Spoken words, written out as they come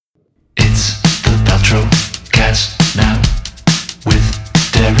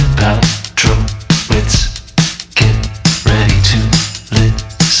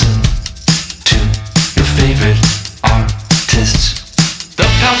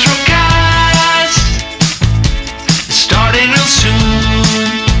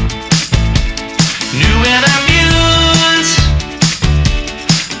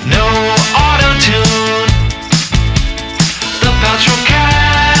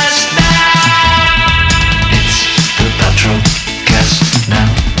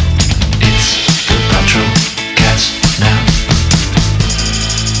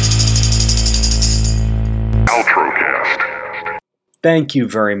Thank you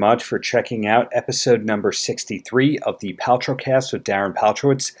very much for checking out episode number 63 of the Paltrocast with Darren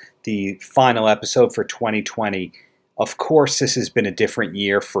Paltrowitz, the final episode for 2020. Of course, this has been a different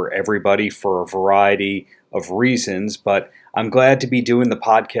year for everybody for a variety of reasons, but I'm glad to be doing the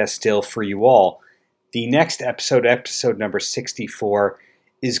podcast still for you all. The next episode, episode number 64,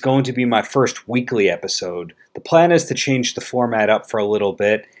 is going to be my first weekly episode. The plan is to change the format up for a little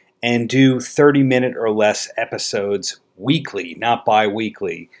bit and do 30-minute or less episodes weekly, not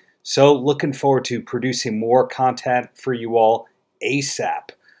bi-weekly. So looking forward to producing more content for you all ASAP.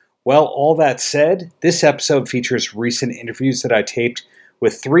 Well, all that said, this episode features recent interviews that I taped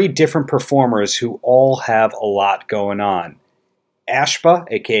with 3 different performers who all have a lot going on. Ashba,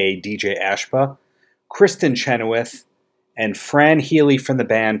 aka DJ Ashba, Kristin Chenoweth, and Fran Healy from the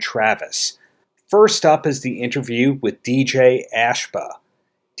band Travis. First up is the interview with DJ Ashba.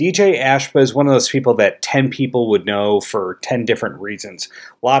 DJ Ashba is one of those people that 10 people would know for 10 different reasons.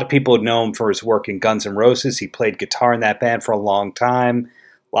 A lot of people would know him for his work in Guns N' Roses. He played guitar in that band for a long time.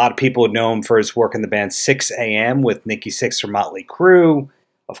 A lot of people would know him for his work in the band Sixx AM with Nikki Sixx from Motley Crue.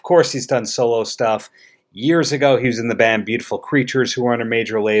 Of course, he's done solo stuff. Years ago, he was in the band Beautiful Creatures, who were on a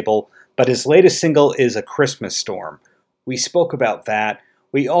major label. But his latest single is A Christmas Storm. We spoke about that.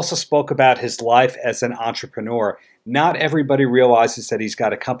 We also spoke about his life as an entrepreneur. Not everybody realizes that he's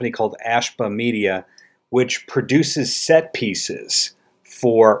got a company called Ashba Media, which produces set pieces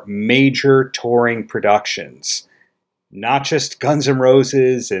for major touring productions. Not just Guns N'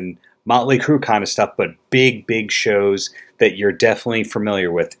 Roses and Motley Crue kind of stuff, but big, big shows that you're definitely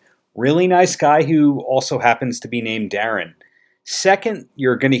familiar with. Really nice guy who also happens to be named Darren. Second,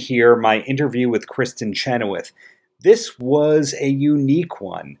 you're going to hear my interview with Kristin Chenoweth. This was a unique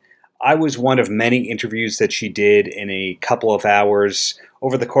one. I was one of many interviews that she did in a couple of hours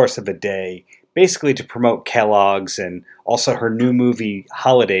over the course of a day, basically to promote Kellogg's and also her new movie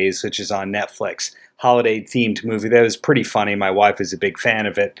Holidays, which is on Netflix. Holiday-themed movie that was pretty funny. My wife is a big fan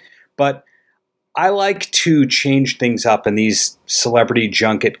of it. But I like to change things up in these celebrity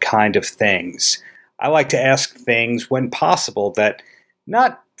junket kind of things. I like to ask things when possible that,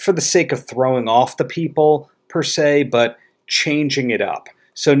 not for the sake of throwing off the people per se, but changing it up.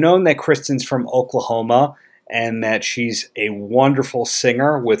 So knowing that Kristin's from Oklahoma and that she's a wonderful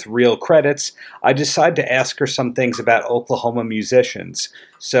singer with real credits, I decided to ask her some things about Oklahoma musicians.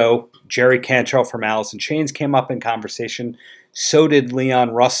 So Jerry Cantrell from Alice in Chains came up in conversation. So did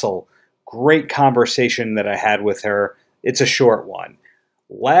Leon Russell. Great conversation that I had with her. It's a short one.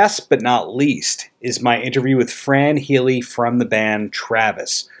 Last but not least is my interview with Fran Healy from the band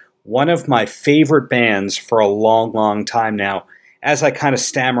Travis, one of my favorite bands for a long, long time now. As I kind of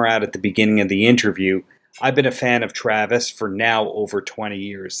stammer out at the beginning of the interview, I've been a fan of Travis for now over 20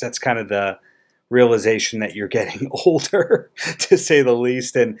 years. That's kind of the realization that you're getting older, to say the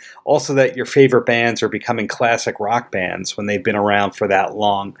least, and also that your favorite bands are becoming classic rock bands when they've been around for that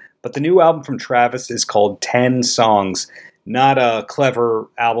long. But the new album from Travis is called 10 Songs. Not a clever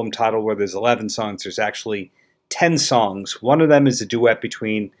album title where there's 11 songs. There's actually 10 songs. One of them is a duet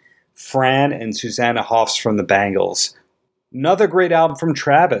between Fran and Susanna Hoffs from the Bangles. Another great album from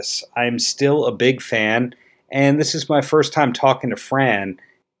Travis. I'm still a big fan, and this is my first time talking to Fran,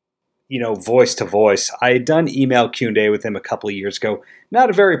 voice to voice. I had done email Q&A with him a couple of years ago. Not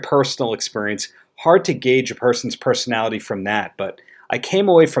a very personal experience. Hard to gauge a person's personality from that, but I came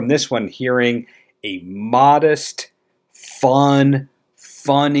away from this one hearing a modest, fun,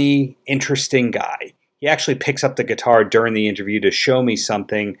 funny, interesting guy. He actually picks up the guitar during the interview to show me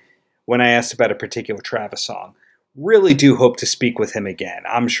something when I asked about a particular Travis song. Really do hope to speak with him again.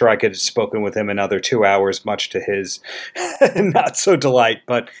 I'm sure I could have spoken with him another 2 hours, much to his not so delight.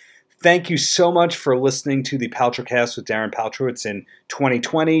 But thank you so much for listening to the Paltrocast with Darren Paltrowitz in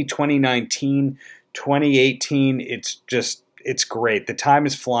 2020, 2019, 2018. It's great. The time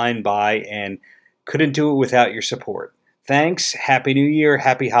is flying by and couldn't do it without your support. Thanks. Happy New Year.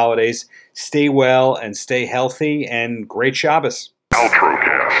 Happy holidays. Stay well and stay healthy, and great Shabbos.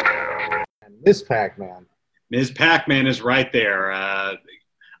 Paltrocast. Miss Pac-Man. Ms. Pac-Man is right there. I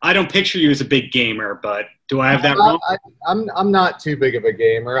don't picture you as a big gamer, but do I have that wrong? I'm not too big of a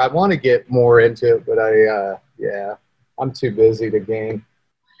gamer. I want to get more into it, but I'm too busy to game.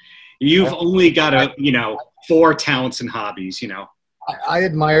 You've only got 4 talents and hobbies, I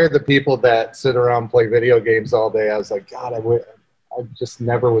admire the people that sit around and play video games all day. I was like, God, I just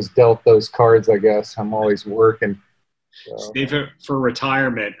never was dealt those cards, I guess. I'm always working. So. Save it for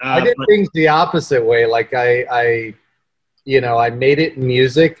retirement. I did things the opposite way. Like I made it in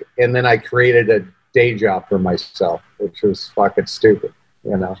music, and then I created a day job for myself, which was fucking stupid,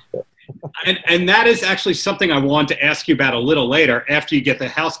 But And that is actually something I want to ask you about a little later after you get the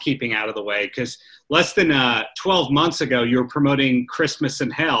housekeeping out of the way, because less than 12 months ago, you were promoting Christmas in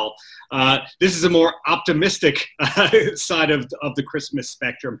Hell. This is a more optimistic side of the Christmas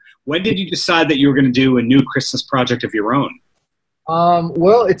spectrum. When did you decide that you were going to do a new Christmas project of your own?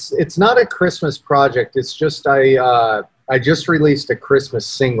 Well, it's not a Christmas project. It's just I just released a Christmas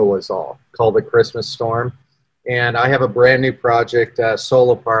single is all, called The Christmas Storm. And I have a brand new project,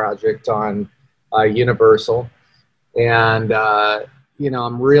 solo project on Universal. And, you know,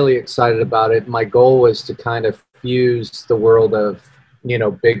 I'm really excited about it. My goal was to kind of fuse the world of, you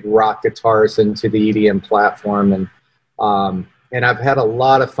know, big rock guitars into the EDM platform. And I've had a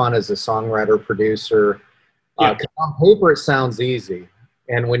lot of fun as a songwriter, producer. Yeah. 'Cause on paper, it sounds easy.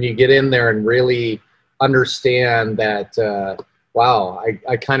 And when you get in there and really understand that, wow,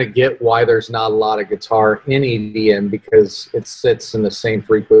 I kind of get why there's not a lot of guitar in EDM, because it sits in the same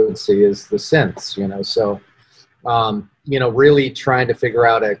frequency as the synths, you know. So, you know, really trying to figure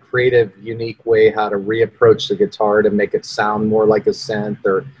out a creative, unique way how to reapproach the guitar to make it sound more like a synth,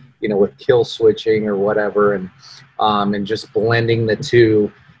 or, you know, with kill switching or whatever, and just blending the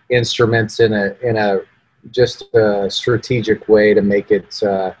two instruments in a just a strategic way to make it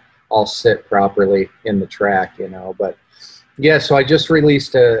all sit properly in the track, you know. But yeah, so I just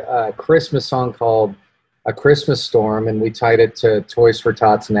released a Christmas song called A Christmas Storm, and we tied it to Toys for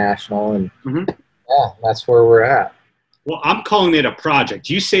Tots National, and yeah, that's where we're at. Well, I'm calling it a project.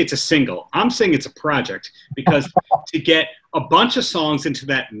 You say it's a single. I'm saying it's a project, because to get a bunch of songs into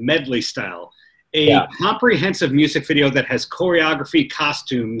that medley style, a comprehensive music video that has choreography,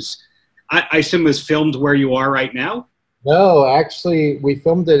 costumes, I assume is filmed where you are right now? No, actually, we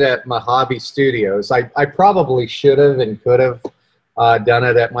filmed it at Mojave Studios. I probably should have and could have done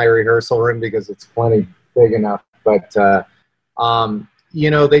it at my rehearsal room, because it's plenty big enough. But,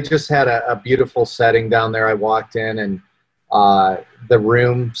 you know, they just had a beautiful setting down there. I walked in, and the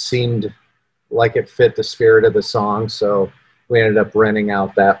room seemed like it fit the spirit of the song. So we ended up renting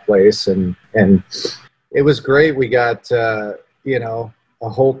out that place, and it was great. We got, you know, a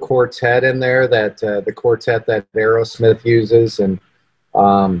whole quartet in there, that the quartet that Aerosmith uses, and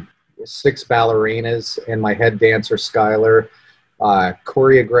 6 ballerinas, and my head dancer Skylar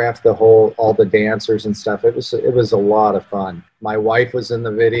choreographed all the dancers and stuff. It was a lot of fun. My wife was in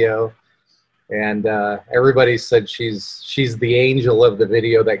the video, and everybody said she's the angel of the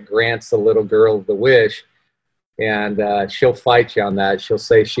video that grants the little girl the wish, and she'll fight you on that. She'll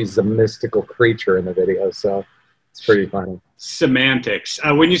say she's a mystical creature in the video, so it's pretty funny. Semantics.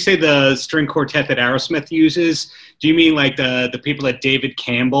 When you say the string quartet that Aerosmith uses, do you mean like the people that David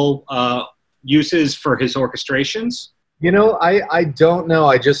Campbell uses for his orchestrations? You know, I don't know.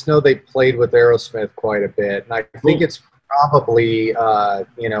 I just know they played with Aerosmith quite a bit, and I think it's probably,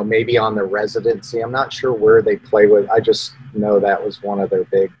 you know, maybe on the residency. I'm not sure where they play with. I just know that was one of their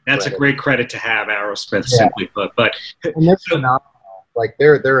big. That's a great credit to have, Aerosmith, simply put. But and they're phenomenal. Like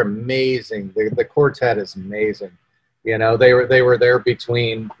they're amazing. The quartet is amazing. You know, they were there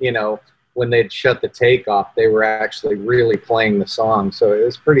between, you know, when they'd shut the take off, they were actually really playing the song. So it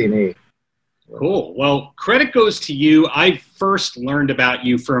was pretty neat. Cool. Well, credit goes to you. I first learned about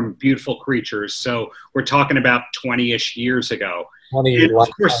you from Beautiful Creatures. So we're talking about 20-ish years ago. And of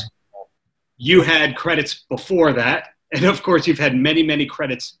course, you had credits before that. And of course, you've had many, many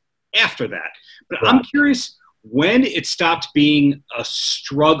credits after that. But I'm curious when it stopped being a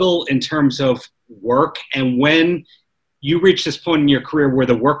struggle in terms of work, and when you reached this point in your career where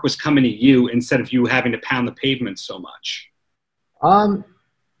the work was coming to you instead of you having to pound the pavement so much.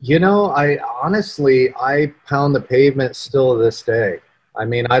 You know, I pound the pavement still to this day. I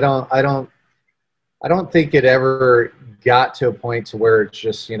mean, I don't think it ever got to a point to where it's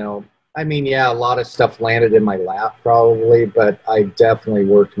just, you know, I mean, yeah, a lot of stuff landed in my lap probably, but I definitely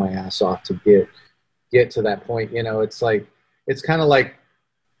worked my ass off to get to that point. You know, it's like, it's kind of like,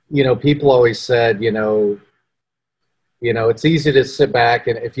 you know, people always said, you know, it's easy to sit back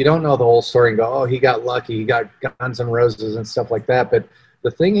and if you don't know the whole story and go, oh, he got lucky, he got Guns N' Roses and stuff like that. But the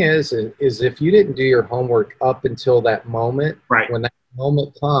thing is if you didn't do your homework up until that moment, when that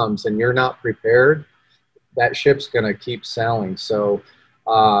moment comes and you're not prepared, that ship's going to keep sailing. So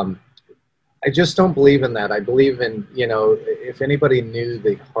I just don't believe in that. I believe in, you know, if anybody knew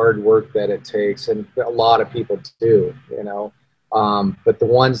the hard work that it takes, and a lot of people do, you know, but the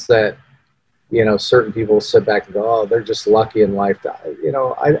ones that, you know, certain people sit back and go, oh, they're just lucky in life. You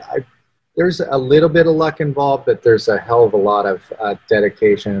know, there's a little bit of luck involved, but there's a hell of a lot of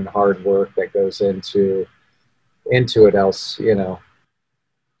dedication and hard work that goes into it. Else, you know,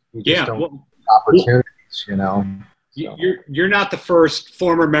 you just don't have opportunities, you know. So. You're not the first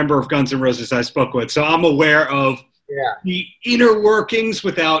former member of Guns N' Roses I spoke with, so I'm aware of the inner workings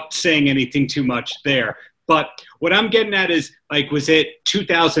without saying anything too much there. But what I'm getting at is, like, was it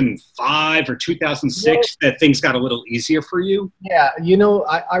 2005 or 2006 that things got a little easier for you? Yeah,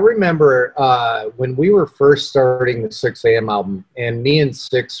 I remember when we were first starting the Sixx AM album, and me and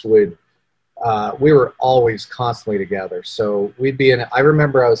Sixx we were always constantly together. So we'd be I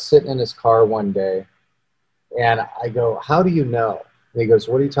remember I was sitting in his car one day, and I go, "How do you know?" And he goes,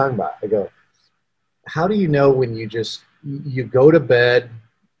 "What are you talking about?" I go, "How do you know when you go to bed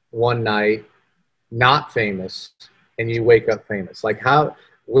one night not famous and you wake up famous? Like,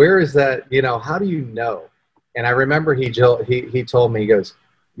 where is that, how do you know?" And I remember he told me, he goes,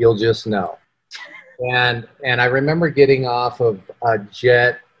 "You'll just know." And I remember getting off of a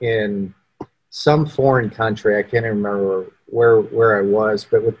jet in some foreign country. I can't even remember where I was,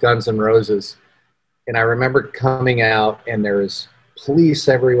 but with Guns N' Roses. And I remember coming out, and there was police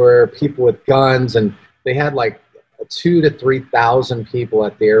everywhere, people with guns, and they had like 2,000 to 3,000 people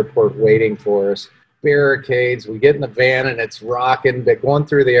at the airport waiting for us. Barricades. We get in the van, and it's rocking. But going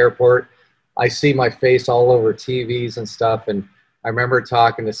through the airport, I see my face all over TVs and stuff. And I remember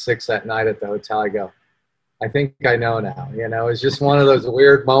talking to Sixx that night at the hotel. I go, "I think I know now." It's just one of those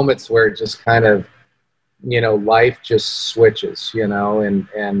weird moments where it just kind of, life just switches,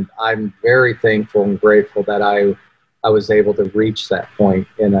 and I'm very thankful and grateful that I was able to reach that point,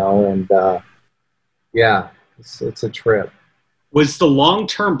 and yeah, it's a trip. Was the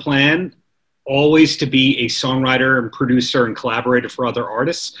long-term plan always to be a songwriter and producer and collaborator for other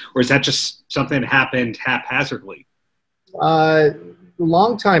artists, or is that just something that happened haphazardly? The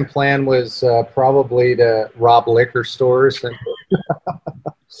long-time plan was probably to rob liquor stores. And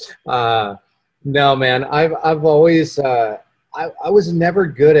no, man, I've always I was never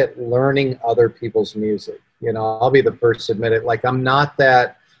good at learning other people's music. I'll be the first to admit it. Like, I'm not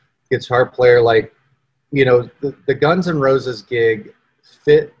that guitar player. Like, the Guns N' Roses gig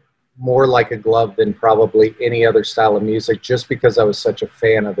fit more like a glove than probably any other style of music, just because I was such a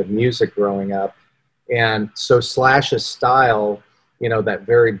fan of the music growing up. And so Slash's style, that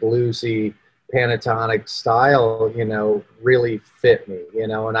very bluesy pentatonic style, really fit me,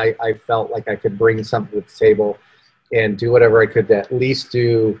 and I felt like I could bring something to the table and do whatever I could to at least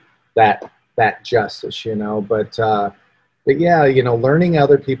do that justice, but yeah, learning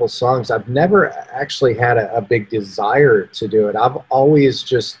other people's songs, I've never actually had a big desire to do it. I've always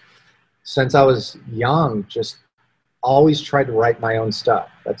just, since I was young, just always tried to write my own stuff.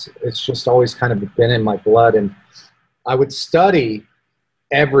 It's just always kind of been in my blood. And I would study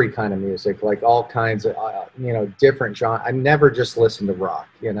every kind of music, like all kinds of, different genres. I never just listened to rock,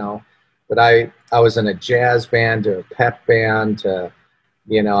 but I was in a jazz band, to a pep band, to,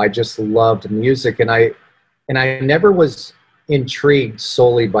 I just loved music. And I never was intrigued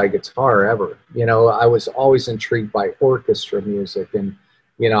solely by guitar ever. I was always intrigued by orchestra music, and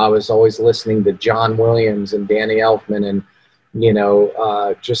I was always listening to John Williams and Danny Elfman, and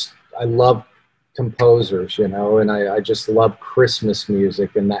I love composers, and I just love Christmas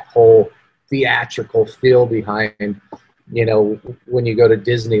music and that whole theatrical feel behind, when you go to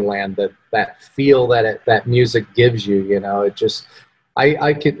Disneyland, that feel that music gives you. It just,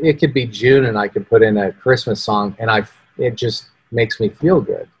 it could be June and I could put in a Christmas song and it just makes me feel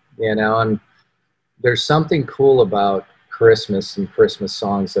good, and there's something cool about Christmas and Christmas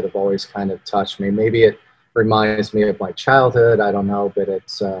songs that have always kind of touched me. Maybe it reminds me of my childhood, I don't know, but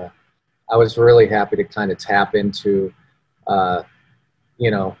it's I was really happy to kind of tap into a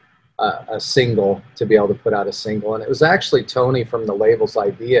single, to be able to put out a single. And it was actually Tony from the label's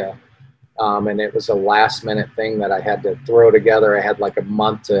idea, and it was a last minute thing that I had to throw together. I had like a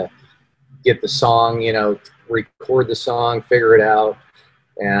month to get the song, record the song, figure it out,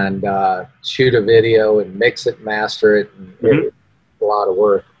 and shoot a video and mix it, master it. And it was a lot of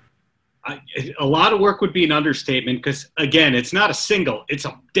work. A lot of work would be an understatement, because, again, it's not a single. It's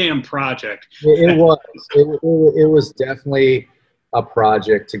a damn project. It was. It was definitely a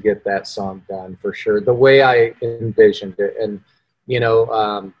project to get that song done, for sure, the way I envisioned it. And,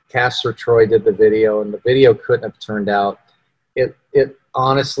 Castor Troy did the video, and the video couldn't have turned out. It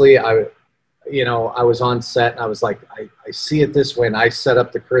honestly, I was on set, and I was like, I see it this way, and I set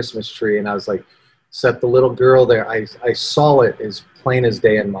up the Christmas tree, and I was like, set the little girl there. I saw it as plain as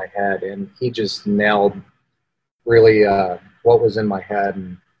day in my head, and he just nailed really what was in my head,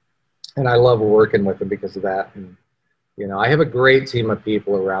 and I love working with him because of that. And I have a great team of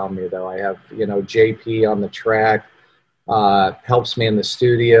people around me, though. I have JP on the track, helps me in the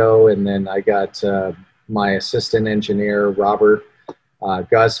studio, and then I got my assistant engineer Robert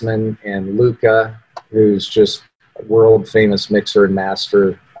Guzman, and Luca, who's just world famous mixer and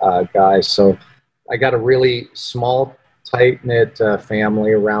master guy. So I got a really small, tight knit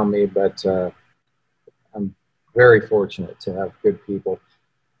family around me, but I'm very fortunate to have good people.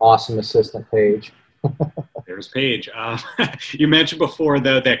 Awesome assistant Paige. There's Paige. You mentioned before,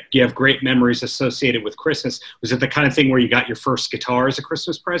 though, that you have great memories associated with Christmas. Was it the kind of thing where you got your first guitar as a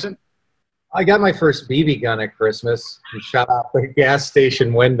Christmas present? I got my first BB gun at Christmas and shot out the gas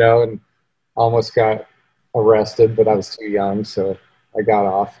station window and almost got arrested, but I was too young, so I got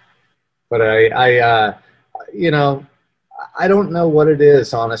off. But I you know, I don't know what it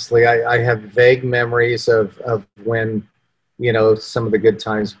is, honestly. I have vague memories of when, you know, some of the good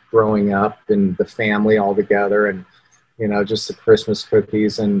times growing up and the family all together and, you know, just the Christmas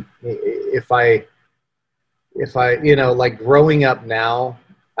cookies. And if I, you know, like growing up now,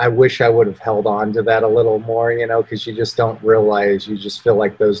 I wish I would have held on to that a little more, you know, because you just don't realize, you just feel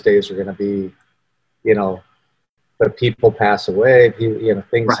like those days are going to be, you know, but people pass away, you know,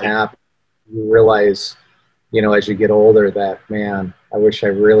 things happen. You realize, you know, as you get older that, man, I wish I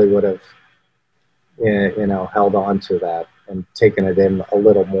really would have, you know, held on to that and taken it in a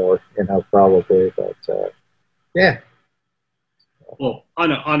little more, you know, probably. But, yeah. Well,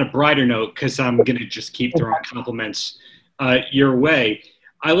 on a brighter note, because I'm going to just keep throwing compliments your way,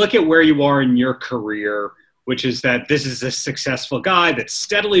 I look at where you are in your career, which is that this is a successful guy that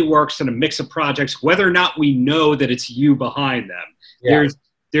steadily works on a mix of projects, whether or not we know that it's you behind them. Yeah.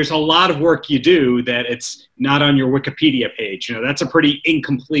 There's a lot of work you do that it's not on your Wikipedia page. You know, that's a pretty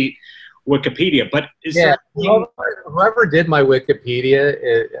incomplete Wikipedia. But is there whoever did my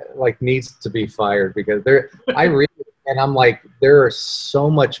Wikipedia, like, needs to be fired, because I read it and I'm like, there is so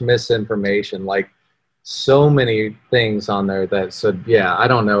much misinformation, like so many things on there that, so yeah, I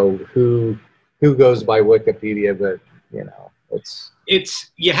don't know who goes by Wikipedia, but you know,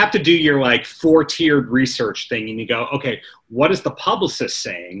 it's you have to do your like 4-tiered research thing, and you go, okay, what is the publicist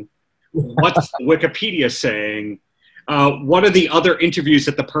saying? What's Wikipedia saying? What are the other interviews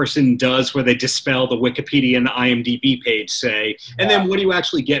that the person does where they dispel the Wikipedia and the IMDb page say? And then what do you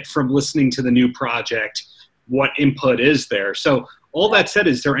actually get from listening to the new project? What input is there? So all that said,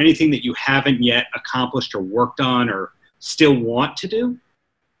 is there anything that you haven't yet accomplished or worked on or still want to do?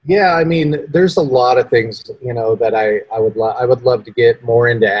 Yeah, I mean, there's a lot of things, you know, that I would love to get more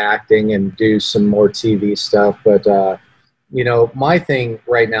into acting and do some more TV stuff. But, you know, my thing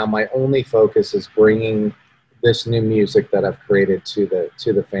right now, my only focus is bringing this new music that I've created to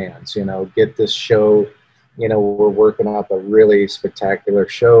the fans, you know, get this show, you know, we're working up a really spectacular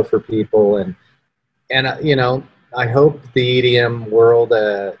show for people. And you know, I hope the EDM world,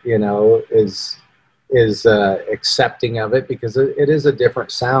 you know, is accepting of it, because it is a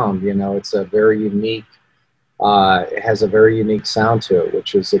different sound. You know, it's a very unique, it has a very unique sound to it,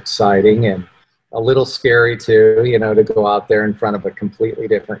 which is exciting and a little scary too, you know, to go out there in front of a completely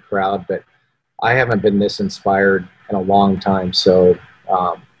different crowd. But I haven't been this inspired in a long time. So,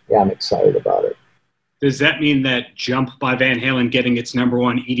 yeah, I'm excited about it. Does that mean that Jump by Van Halen getting its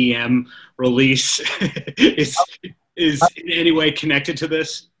 #1 EDM release is in any way connected to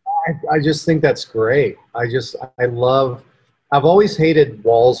this? I just think that's great. I've always hated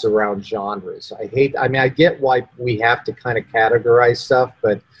walls around genres. I mean, I get why we have to kind of categorize stuff,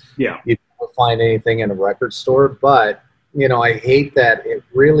 but yeah, you don't find anything in a record store. But, you know, I hate that it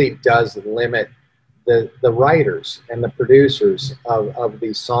really does limit the writers and the producers of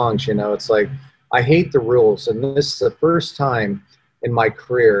these songs. You know, it's like, I hate the rules. And this is the first time in my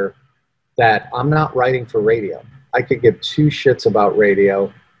career that I'm not writing for radio. I could give two shits about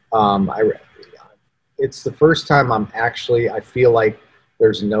radio. It's the first time I feel like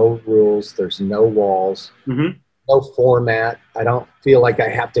there's no rules, there's no walls, no format. I don't feel like I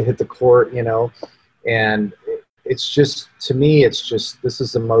have to hit the court, you know, and it's just, to me, it's just, this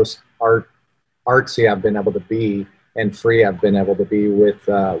is the most artsy I've been able to be, and free I've been able to be with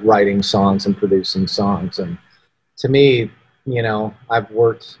writing songs and producing songs. And to me, you know, I've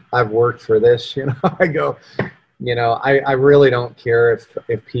worked for this, you know. I go, you know, I really don't care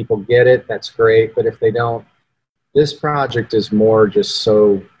if people get it, that's great. But if they don't, this project is more just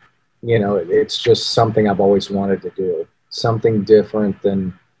so, you know, it's just something I've always wanted to do, something different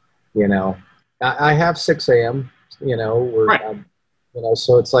than, you know, I have 6 a.m., you know, you know,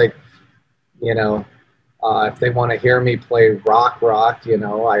 so it's like, you know, if they want to hear me play rock, you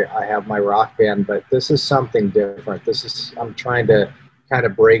know, I have my rock band, but this is something different. I'm trying to kind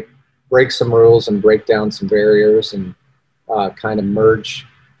of break some rules and break down some barriers and kind of merge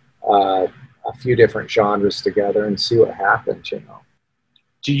a few different genres together and see what happens, you know.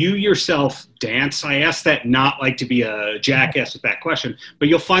 do you yourself dance? I ask that not like to be a jackass with that question, but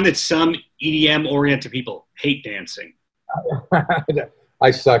you'll find that some EDM-oriented people hate dancing.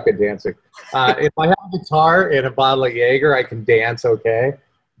 I suck at dancing. If I have a guitar and a bottle of Jaeger, I can dance okay.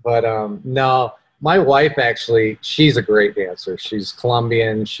 But no, my wife actually, she's a great dancer. She's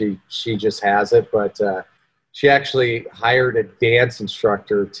Colombian. She just has it. But she actually hired a dance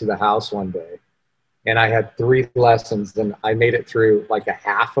instructor to the house one day. And I had 3 lessons, and I made it through like a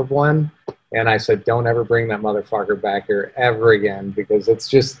half of one. And I said, don't ever bring that motherfucker back here ever again, because it's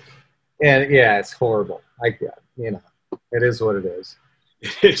just, and yeah, it's horrible. You know, it is what it is.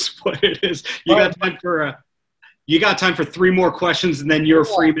 It is what it is. You got time for 3 more questions, and then you're a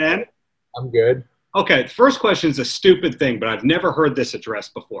free man? I'm good. Okay, the first question is a stupid thing, but I've never heard this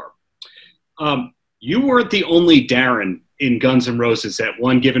addressed before. You weren't the only Darren in Guns N' Roses at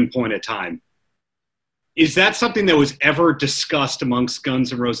one given point of time. Is that something that was ever discussed amongst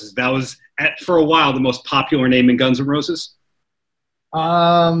Guns N' Roses? That was, for a while, the most popular name in Guns N' Roses?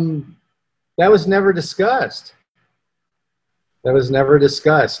 That was never discussed.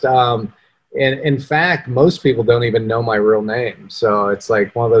 In fact, most people don't even know my real name. So it's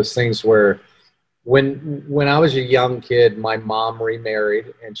like one of those things where when I was a young kid, my mom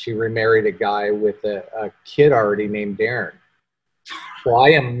remarried, and she remarried a guy with a kid already named Darren. So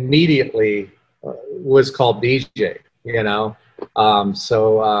I immediately was called DJ, you know.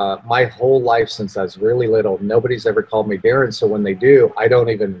 So my whole life since I was really little, nobody's ever called me Darren. So when they do, I don't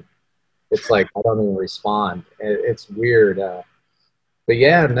even respond. It's weird. But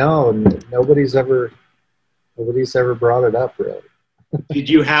yeah, no, nobody's ever brought it up really. Did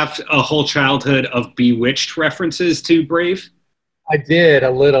you have a whole childhood of Bewitched references to Brave? I did a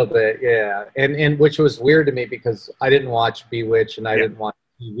little bit, yeah. And which was weird to me because I didn't watch Bewitched and I didn't watch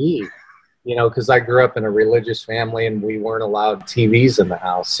TV, you know, because I grew up in a religious family and we weren't allowed TVs in the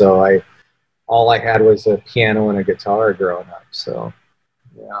house. So all I had was a piano and a guitar growing up. So,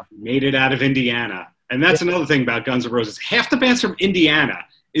 yeah. Made it out of Indiana. And that's another thing about Guns N' Roses. Half the band's from Indiana.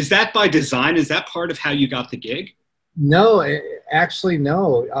 Is that by design? Is that part of how you got the gig? No, actually,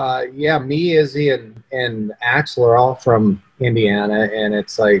 no. Yeah, me, Izzy, and Axl are all from Indiana, and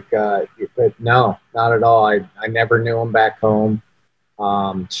it's like, but no, not at all. I never knew them back home.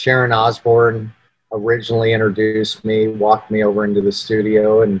 Sharon Osbourne originally introduced me, walked me over into the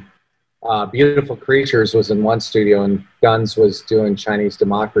studio, and Beautiful Creatures was in one studio, and Guns was doing Chinese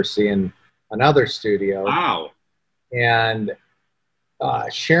Democracy in another studio. Wow. And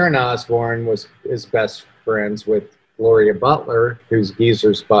Sharon Osbourne is best friends with Gloria Butler, who's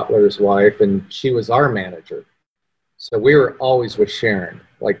Geezer's Butler's wife, and she was our manager. So we were always with Sharon,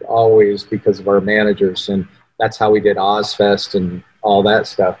 like always, because of our managers, and that's how we did Ozfest and all that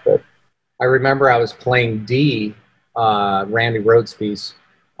stuff. But I remember I was playing D, Randy Rhoads' piece,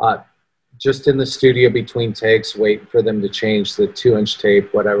 just in the studio between takes, waiting for them to change the 2-inch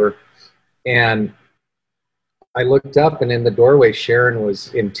tape, whatever. And I looked up, and in the doorway, Sharon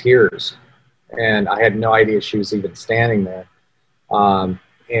was in tears. And I had no idea she was even standing there.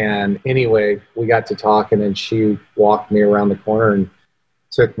 And anyway, we got to talking, and she walked me around the corner and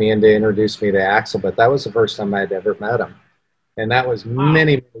took me in to introduce me to Axl. But that was the first time I had ever met him. And that was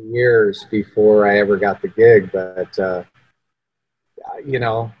many years before I ever got the gig. But, you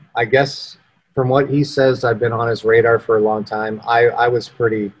know, I guess from what he says, I've been on his radar for a long time. I was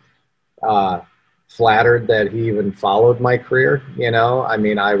pretty flattered that he even followed my career, you know. I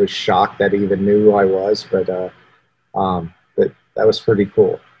mean, I was shocked that he even knew who I was, but that was pretty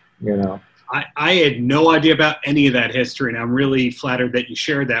cool, you know. I had no idea about any of that history, and I'm really flattered that you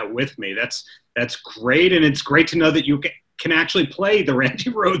shared that with me. That's great, and it's great to know that you can actually play the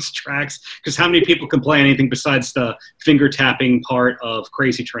Randy Rhoads tracks, because how many people can play anything besides the finger tapping part of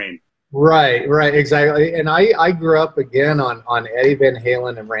Crazy Train? Right, exactly. And I grew up again on Eddie Van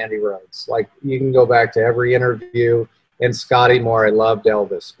Halen and Randy Rhoads. Like, you can go back to every interview. And Scotty Moore, I loved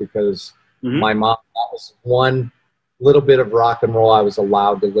Elvis because my mom, that was one little bit of rock and roll I was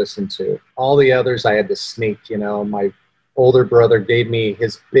allowed to listen to. All the others I had to sneak, you know. My older brother gave me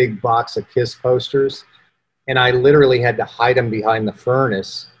his big box of Kiss posters, and I literally had to hide them behind the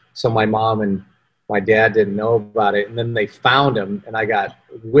furnace so my mom and my dad didn't know about it. And then they found him, and I got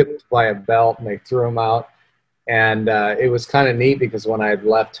whipped by a belt, and they threw him out. And it was kind of neat because when I had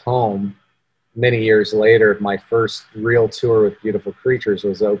left home many years later, my first real tour with Beautiful Creatures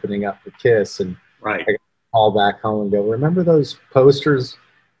was opening up for Kiss. And I got called back home and go, remember those posters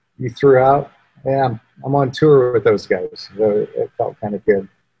you threw out? Yeah, I'm on tour with those guys. So it felt kind of good.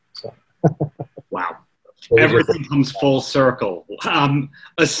 So. Wow. Everything comes full circle.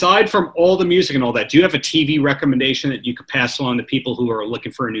 Aside from all the music and all that, do you have a TV recommendation that you could pass along to people who are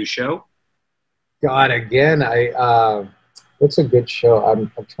looking for a new show? God, again, what's a good show?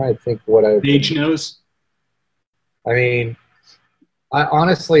 I'm trying to think what I. Page Knows. I mean,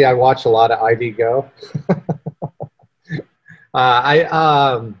 honestly, I watch a lot of ID Go.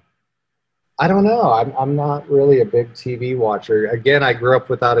 I don't know. I'm not really a big TV watcher. Again, I grew up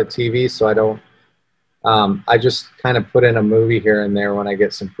without a TV, so I don't. I just kind of put in a movie here and there when I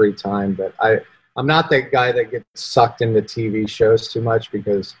get some free time. But I'm not that guy that gets sucked into TV shows too much,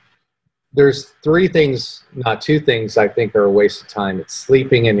 because there's two things I think are a waste of time. It's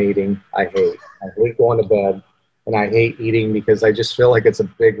sleeping and eating. I hate going to bed, and I hate eating because I just feel like it's a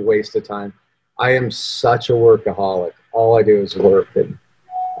big waste of time. I am such a workaholic. All I do is work, and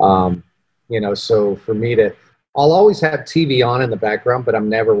so for me I'll always have TV on in the background, but I'm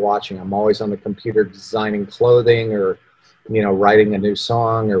never watching. I'm always on the computer designing clothing, or writing a new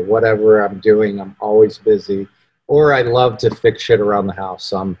song, or whatever I'm doing. I'm always busy, or I love to fix shit around the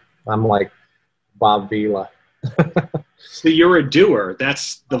house. I'm like Bob Vila. So you're a doer.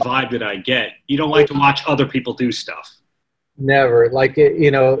 That's the vibe that I get. You don't like to watch other people do stuff. Never. Like,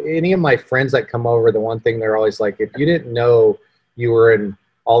 any of my friends that come over, the one thing they're always like, if you didn't know you were in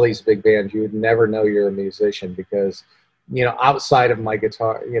all these big bands, you would never know you're a musician, because, outside of my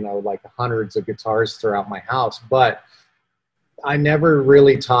guitar, like hundreds of guitars throughout my house, but I never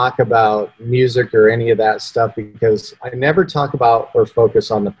really talk about music or any of that stuff, because I never talk about or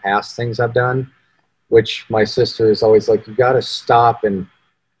focus on the past things I've done, which my sister is always like, you got to stop. And,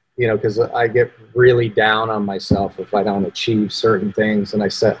 because I get really down on myself if I don't achieve certain things, and I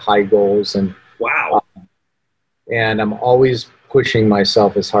set high goals, and wow. And I'm always pushing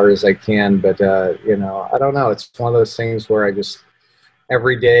myself as hard as I can. But, I don't know. It's one of those things where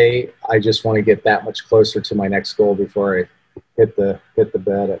every day, I just want to get that much closer to my next goal before I hit the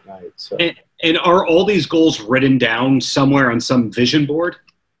bed at night. So. And are all these goals written down somewhere on some vision board?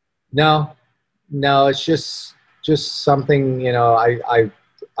 No, it's just something,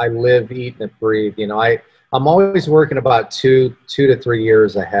 I live, eat, and breathe. I'm always working about two to 3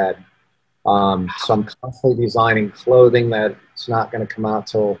 years ahead. So I'm constantly designing clothing that's not going to come out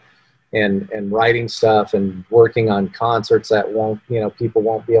till, and writing stuff and working on concerts that people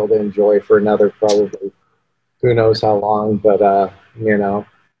won't be able to enjoy for another probably who knows how long. But,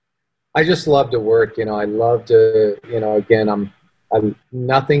 I just love to work. I love to, again, I'm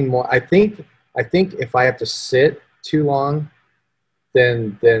nothing more. I think if I have to sit too long,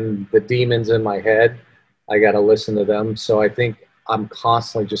 then the demons in my head, I got to listen to them. So I think I'm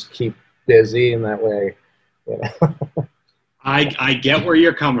constantly just keep busy in that way. I get where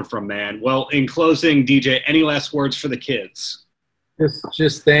you're coming from, man. Well, in closing, DJ, any last words for the kids?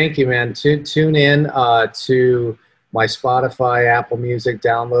 Just thank you, man. Tune in to my Spotify, Apple Music,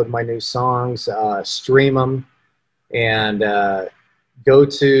 download my new songs, stream them, and go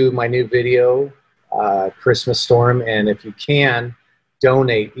to my new video, Christmas Storm. And if you can,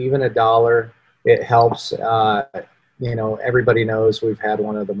 donate even $1. It helps. Everybody knows we've had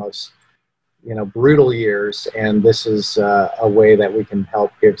one of the most, brutal years, and this is a way that we can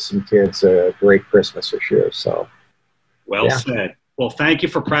help give some kids a great Christmas this year. So, well said. Well, thank you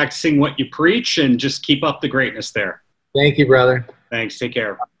for practicing what you preach, and just keep up the greatness there. Thank you, brother. Thanks. Take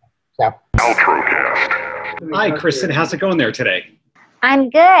care. Yeah. Paltrocast. Hi, Kristin. How's it going there today? I'm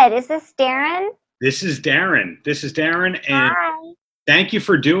good. Is this Darren? This is Darren. And hi. Thank you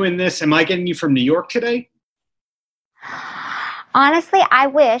for doing this. Am I getting you from New York today? Honestly, I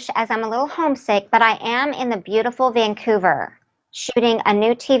wish, as I'm a little homesick, but I am in the beautiful Vancouver shooting a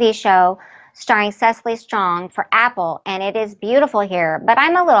new TV show starring Cecily Strong for Apple, and it is beautiful here, but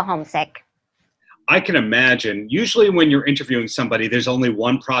I'm a little homesick. I can imagine. Usually when you're interviewing somebody, there's only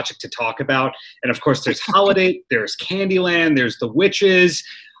one project to talk about. And of course, there's Holiday, there's Candyland, there's The Witches,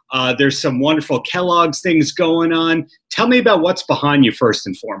 there's some wonderful Kellogg's things going on. Tell me about what's behind you first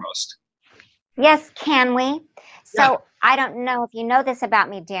and foremost. Yes, can we? So Yeah. I don't know if you know this about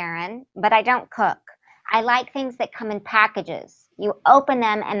me, Darren, but I don't cook. I like things that come in packages. You open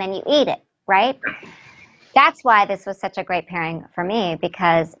them and then you eat it, right? That's why this was such a great pairing for me,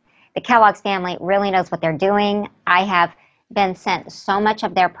 because the Kellogg's family really knows what they're doing. I have been sent so much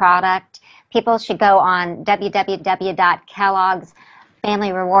of their product. People should go on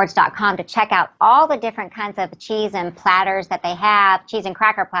www.kellogg'sfamilyrewards.com to check out all the different kinds of cheese and platters that they have, cheese and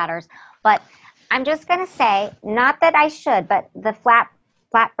cracker platters. But I'm just going to say, not that I should, but the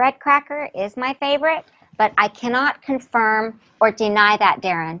flatbread cracker is my favorite, but I cannot confirm or deny that,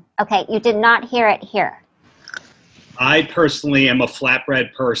 Darren. Okay, you did not hear it here. I personally am a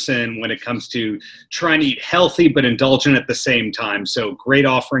flatbread person when it comes to trying to eat healthy but indulgent at the same time. So great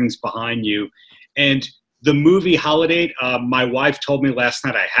offerings behind you. And the movie Holiday, my wife told me last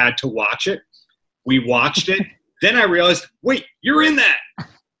night I had to watch it. We watched it. Then I realized, wait, you're in that.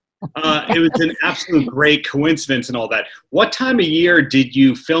 It was an absolute great coincidence and all that. What time of year did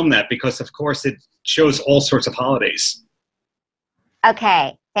you film that? Because, of course, it shows all sorts of holidays.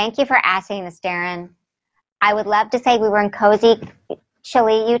 Okay, thank you for asking this, Darren. I would love to say we were in cozy,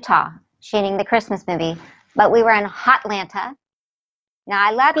 chilly Utah shooting the Christmas movie, but we were in hot Atlanta. Now,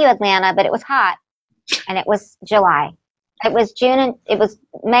 I love you, Atlanta, but it was hot, and it was July. It was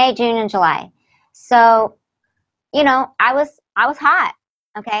May, June, and July. So, you know, I was hot,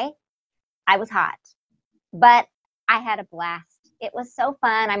 okay? I was hot, but I had a blast. It was so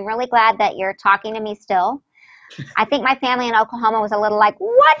fun. I'm really glad that you're talking to me still. I think my family in Oklahoma was a little like,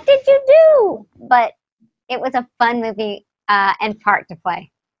 what did you do? But it was a fun movie and part to play.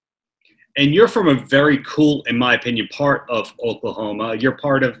 And you're from a very cool, in my opinion, part of Oklahoma.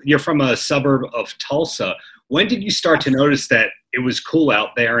 You're from a suburb of Tulsa. When did you start to notice that it was cool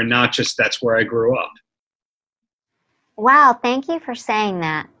out there and not just that's where I grew up? Wow, thank you for saying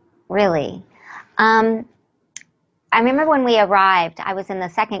that, really. I remember when we arrived, I was in the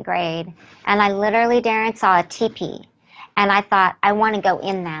 2nd grade, and I literally, Darren, saw a teepee, and I thought, I want to go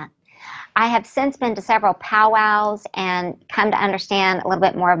in that. I have since been to several powwows and come to understand a little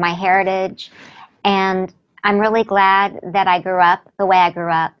bit more of my heritage, and I'm really glad that I grew up the way I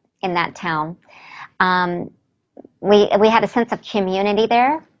grew up in that town. We had a sense of community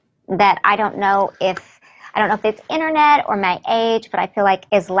there that I don't know if it's internet or my age, but I feel like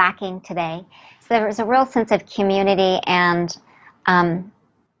is lacking today. So there was a real sense of community and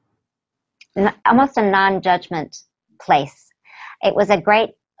almost a non-judgment place. It was a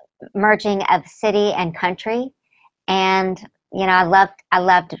great merging of city and country, and you know, I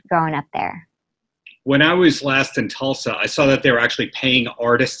loved growing up there. When I was last in Tulsa, I saw that they were actually paying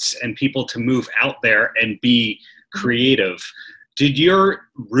artists and people to move out there and be creative. Did your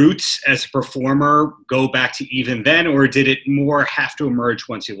roots as a performer go back to even then, or did it more have to emerge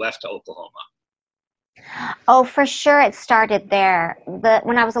once you left Oklahoma? Oh, for sure it started there.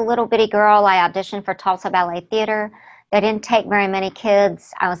 When I was a little bitty girl, I auditioned for Tulsa Ballet Theater. They didn't take very many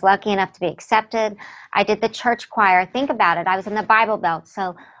kids. I was lucky enough to be accepted. I did the church choir. Think about it. I was in the Bible Belt.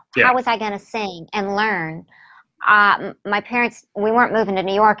 So how was I going to sing and learn? My parents, we weren't moving to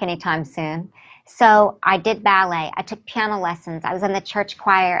New York anytime soon. So I did ballet. I took piano lessons. I was in the church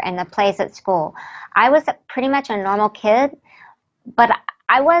choir and the plays at school. I was pretty much a normal kid, but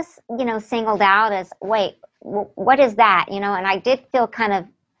I was, you know, singled out as, wait, what is that? You know, and I did feel kind of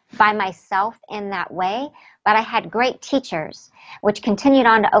by myself in that way, but I had great teachers, which continued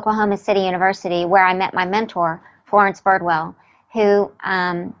on to Oklahoma City University, where I met my mentor, Florence Birdwell, who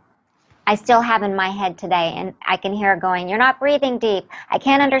I still have in my head today, and I can hear her going, you're not breathing deep. I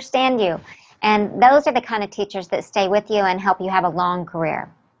can't understand you. And those are the kind of teachers that stay with you and help you have a long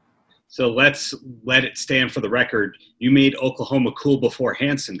career. So let's let it stand for the record. You made Oklahoma cool before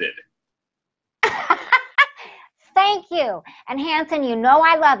Hanson did. Thank you. And Hanson, you know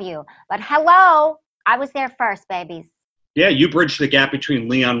I love you. But hello, I was there first, babies. Yeah, you bridged the gap between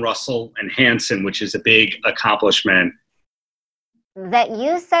Leon Russell and Hanson, which is a big accomplishment. That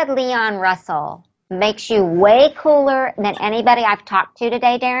you said Leon Russell makes you way cooler than anybody I've talked to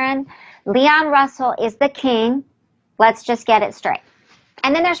today, Darren. Leon Russell is the king. Let's just get it straight.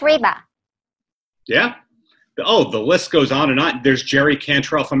 And then there's Reba. Yeah. Oh, the list goes on and on. There's Jerry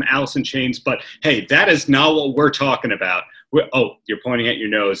Cantrell from Alice in Chains, but hey, that is not what we're talking about. Oh, you're pointing at your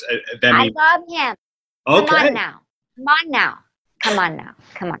nose. I love him. Okay. Come on now. Come on now. Come on now.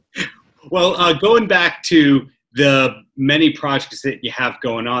 Come on. Well, going back to the many projects that you have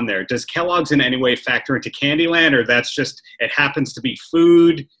going on there, does Kellogg's in any way factor into Candyland, or that's just, it happens to be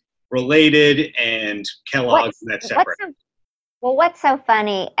food related and Kellogg's and that's separate? What's so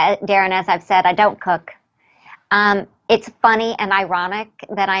funny, Darren, as I've said, I don't cook. It's funny and ironic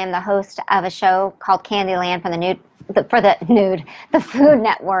that I am the host of a show called Candyland the Food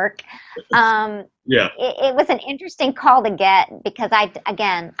Network. Yeah. It was an interesting call to get because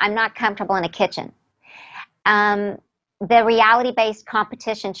I'm not comfortable in a kitchen. The reality-based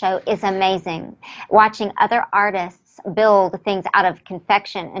competition show is amazing. Watching other artists build things out of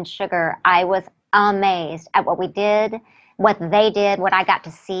confection and sugar, I was amazed at what we did, what they did, what I got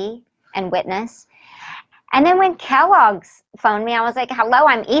to see and witness. And then when Kellogg's phoned me, I was like, hello,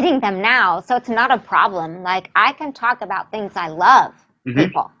 I'm eating them now. So it's not a problem. Like, I can talk about things I love,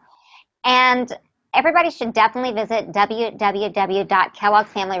 people. And everybody should definitely visit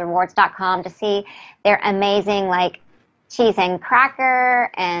www.kellogg'sfamilyrewards.com to see their amazing, like, cheese and cracker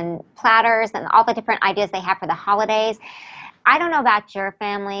and platters and all the different ideas they have for the holidays. I don't know about your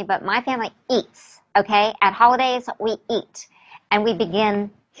family, but my family eats, okay? At holidays, we eat, and we begin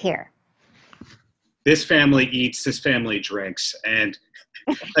here. This family eats, this family drinks, and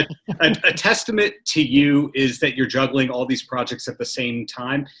a testament to you is that you're juggling all these projects at the same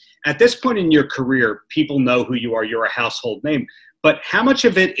time. At this point in your career, people know who you are. You're a household name. But how much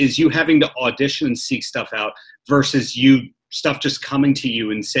of it is you having to audition and seek stuff out versus you stuff just coming to you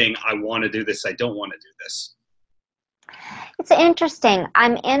and saying, I want to do this, I don't want to do this? It's interesting.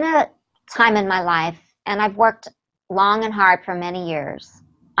 I'm in a time in my life, and I've worked long and hard for many years.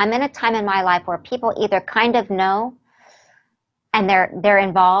 I'm in a time in my life where people either kind of know and they're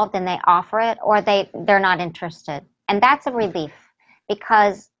involved and they offer it, or they're not interested. And that's a relief,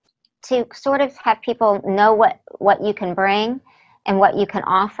 because to sort of have people know what you can bring and what you can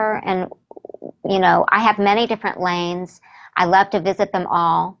offer. And, you know, I have many different lanes. I love to visit them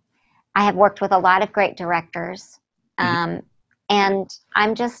all. I have worked with a lot of great directors. And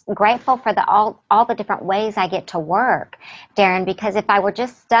I'm just grateful for all the different ways I get to work, Darren, because if I were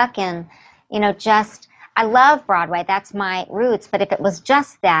just stuck in, you know, I love Broadway, that's my roots, but if it was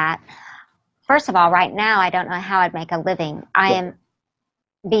just that, first of all, right now, I don't know how I'd make a living. I am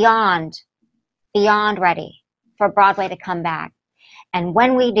beyond ready for Broadway to come back. And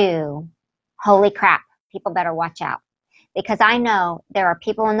when we do, holy crap, people better watch out. Because I know there are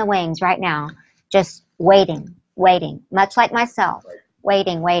people in the wings right now just waiting, much like myself,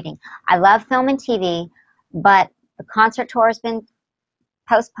 waiting. I love film and TV, but the concert tour has been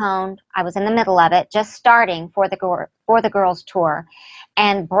postponed. I was in the middle of it, just starting for the girls tour.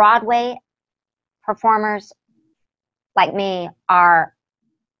 And Broadway performers like me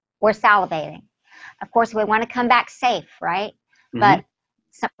we're salivating. Of course, we want to come back safe, right? But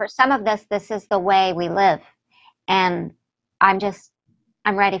for some of this is the way we live. And I'm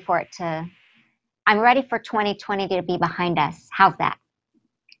ready for I'm ready for 2020 to be behind us. How's that?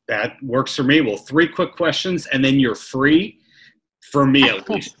 That works for me. Well, 3 quick questions, and then you're free, for me at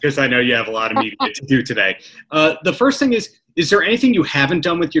least, because I know you have a lot of media to do today. The first thing is there anything you haven't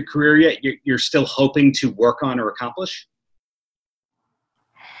done with your career yet you're still hoping to work on or accomplish?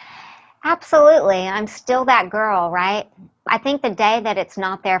 Absolutely. I'm still that girl, right? I think the day that it's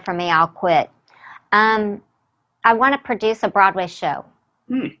not there for me, I'll quit. I want to produce a Broadway show,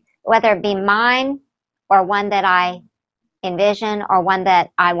 whether it be mine or one that I envision or one that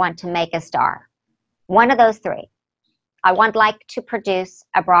I want to make a star. One of those 3. I would like to produce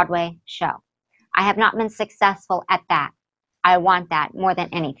a Broadway show. I have not been successful at that. I want that more than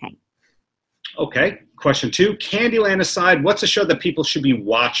anything. Okay. Question 2, Candyland aside, what's a show that people should be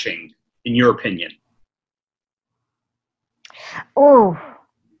watching, in your opinion? Oh,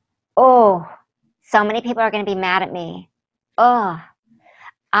 so many people are going to be mad at me.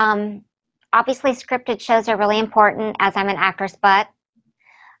 Obviously scripted shows are really important as I'm an actress, but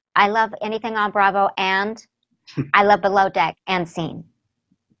I love anything on Bravo, and I love Below Deck and Scene.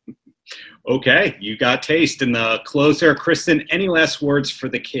 Okay, you got taste. In the closer, Kristin, any last words for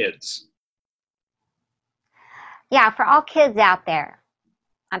the kids? Yeah, for all kids out there,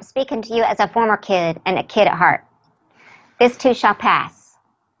 I'm speaking to you as a former kid and a kid at heart. This too shall pass,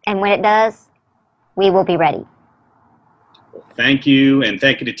 and when it does, we will be ready. Well, thank you, and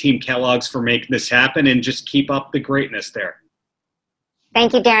thank you to Team Kellogg's for making this happen, and just keep up the greatness there.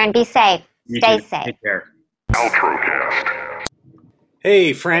 Thank you, Darren. Be safe. Stay safe. Take care. Paltrocast.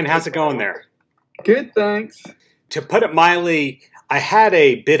 Hey, Fran, how's it going there? Good, thanks. To put it mildly, I had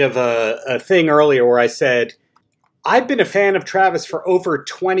a bit of a thing earlier where I said, I've been a fan of Travis for over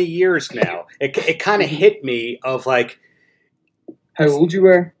 20 years now. It kind of hit me of like... How old you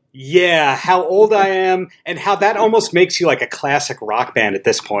were? Yeah, how old I am, and how that almost makes you like a classic rock band at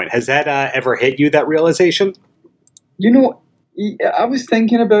this point. Has that ever hit you, that realization? You know, I was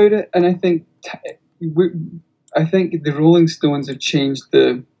thinking about it, and I think the Rolling Stones have changed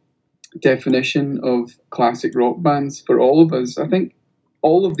the definition of classic rock bands for all of us. I think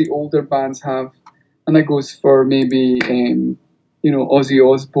all of the older bands have, and that goes for maybe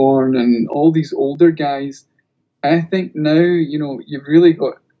Ozzy Osbourne and all these older guys. And I think now, you've really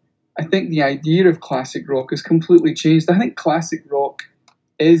got, I think the idea of classic rock has completely changed. I think classic rock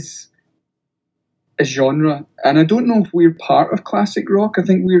is a genre, and I don't know if we're part of classic rock. I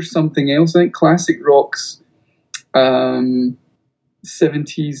think we're something else. I think classic rock's 70s,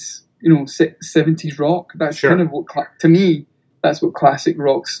 70s rock. That's sure. Kind of what, to me, that's what classic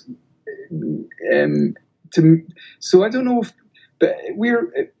rock's. So I don't know if, but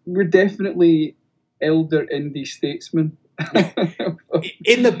we're definitely elder indie statesmen.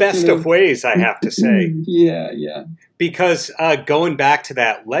 In the best of ways, I have to say. Yeah. because going back to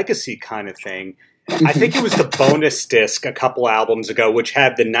that legacy kind of thing, I think it was the bonus disc a couple albums ago, which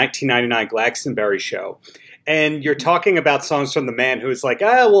had the 1999 Glastonbury show. And you're talking about songs from the man who's like,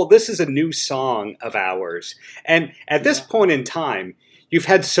 well, this is a new song of ours. And at this point in time, you've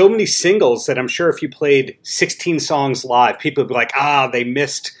had so many singles that I'm sure if you played 16 songs live, people would be like, they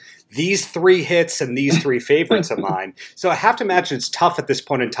missed these 3 hits and these 3 favorites of mine. So I have to imagine it's tough at this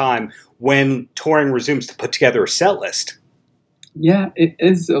point in time when touring resumes to put together a set list. Yeah, it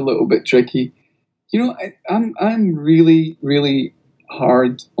is a little bit tricky. You know, I'm really, really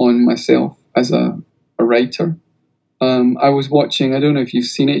hard on myself as a writer. I was watching, I don't know if you've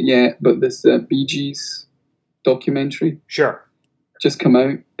seen it yet, but this Bee Gees documentary. Sure. Just come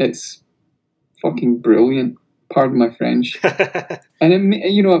out. It's fucking brilliant. Pardon my French. And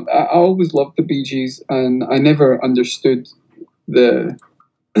I always loved the Bee Gees, and I never understood they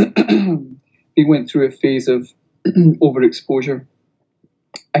went through a phase of overexposure.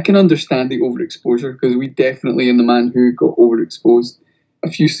 I can understand the overexposure because we definitely, in The Man Who, got overexposed. A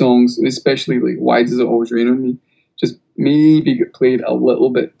few songs, especially like Why Does It Always Rain on Me, just maybe get played a little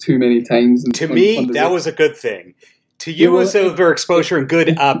bit too many times. To me, that was a good thing. To you, it was overexposure and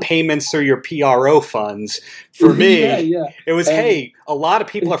good payments through your PRO funds. For me, it was, hey, a lot of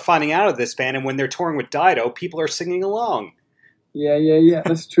people are finding out of this band, and when they're touring with Dido, people are singing along. Yeah.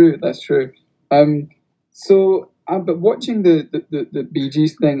 That's true. But watching the Bee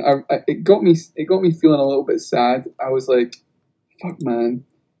Gees thing, it got me feeling a little bit sad. I was like, fuck, man.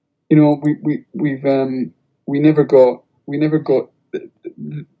 You know, we never got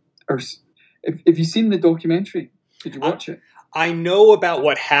if you've seen the documentary, did you watch it? I know about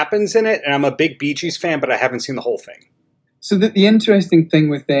what happens in it, and I'm a big Bee Gees fan, but I haven't seen the whole thing. So the interesting thing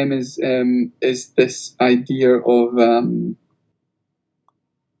with them is this idea of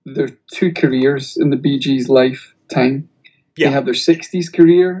their 2 careers in the Bee Gees' lifetime. Yeah. They have their 60s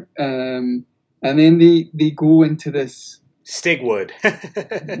career, and then they go into this Stigwood.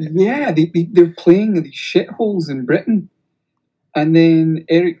 Yeah, they're playing in these shitholes in Britain. And then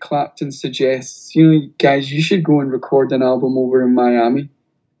Eric Clapton suggests, guys, you should go and record an album over in Miami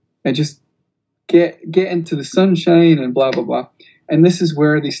and just get into the sunshine and blah, blah, blah. And this is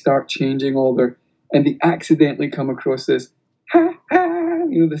where they start changing and they accidentally come across this,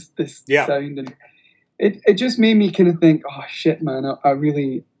 this sound. And it just made me kind of think, oh, shit, man, I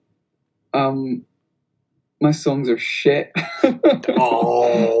really, my songs are shit.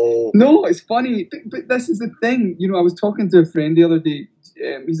 Oh. No, it's funny, but this is the thing. I was talking to a friend the other day.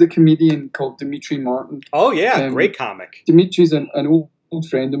 He's a comedian called Dimitri Martin. Oh yeah, great comic. Dimitri's an old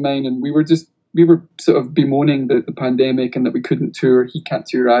friend of mine, and we were sort of bemoaning the pandemic and that we couldn't tour. He can't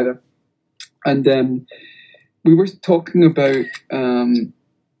tour either. And we were talking about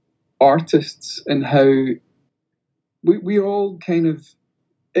artists and how we all kind of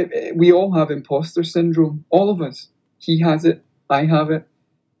we all have imposter syndrome. All of us. He has it. I have it.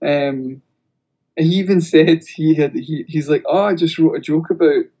 He even said he's like, I just wrote a joke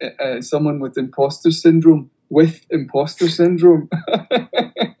about someone with imposter syndrome with imposter syndrome.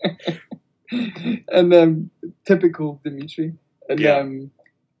 And typical Dimitri. And,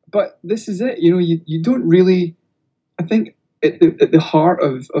 but this is it. You don't really. I think at the heart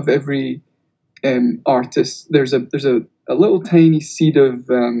of every artist, there's a little tiny seed of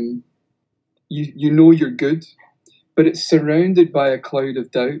you're good. But it's surrounded by a cloud of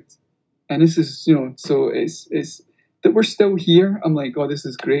doubt. And this is, so it's that we're still here. I'm like, oh, this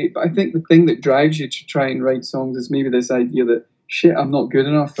is great. But I think the thing that drives you to try and write songs is maybe this idea that, shit, I'm not good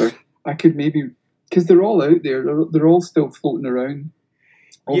enough. Or I could maybe, because they're all out there. They're all still floating around.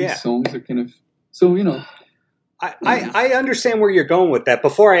 All these songs are kind of, so, I understand where you're going with that.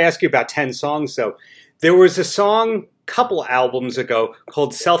 Before I ask you about 10 songs, though, there was a song couple albums ago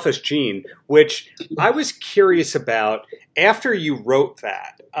called Selfish Gene, which I was curious about after you wrote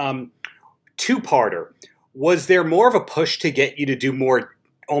that. 2-parter. Was there more of a push to get you to do more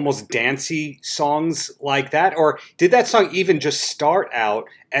almost dancey songs like that? Or did that song even just start out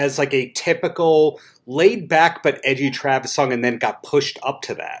as like a typical laid back but edgy Travis song and then got pushed up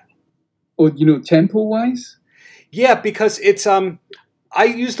to that? Oh, tempo wise? Yeah, because it's I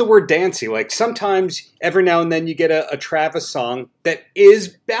use the word dancey. Like sometimes, every now and then, you get a Travis song that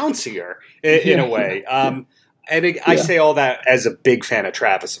is bouncier in a way. I say all that as a big fan of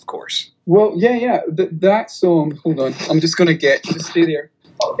Travis, of course. Well, yeah. That song. Hold on, I'm just gonna just stay there.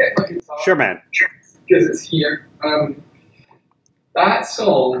 Okay. Sure, man. Because it's here. That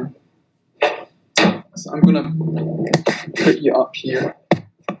song. So I'm gonna put you up here.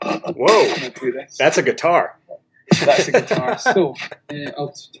 Whoa, that's a guitar. That's a guitar. So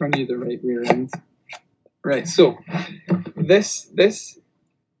I'll turn you the right way around. Right. So this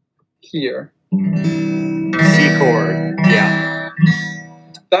here. C chord. Yeah.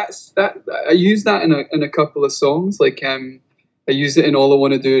 That's that. I use that in a couple of songs. Like I use it in All I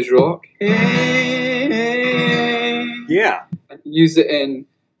Want to Do Is Rock. Yeah. I use it in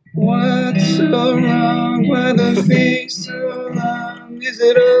What's So Wrong with the Face So Long? Is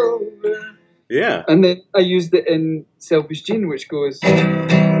It Over? Yeah. And then I used it in Selfish Gene, which goes.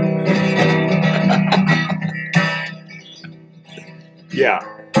 Yeah.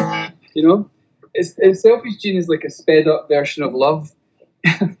 You know, it's Selfish Gene is like a sped up version of Love.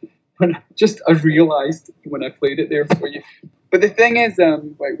 I realised when I played it there for you. But the thing is,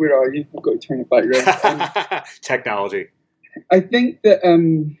 wait, where are you? I've got to turn it back around. Technology. I think that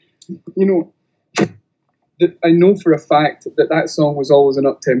you know, that I know for a fact that song was always an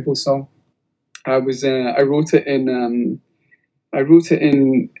up-tempo song. I wrote it in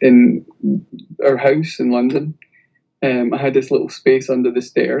our house in London. I had this little space under the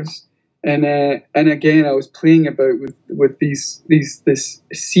stairs, and again I was playing about with this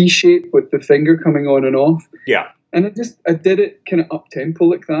C shape with the finger coming on and off. Yeah. And I did it kind of up tempo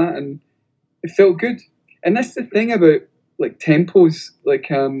like that, and it felt good. And that's the thing about like tempos. Like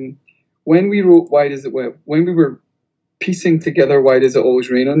when we wrote Why Does It Well, when we were piecing together Why Does It Always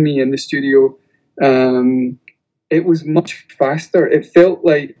Rain on Me in the studio, it was much faster. It felt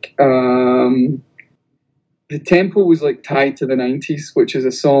like the tempo was like tied to the 90s, which is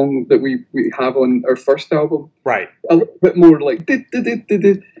a song that we have on our first album. Right. A little bit more like...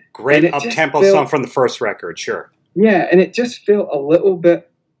 Great up-tempo song from the first record, sure. Yeah, and it just felt a little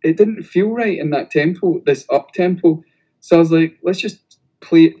bit... It didn't feel right in that tempo, this up-tempo. So I was like, let's just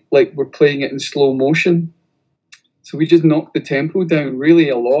play it like we're playing it in slow motion. So we just knocked the tempo down really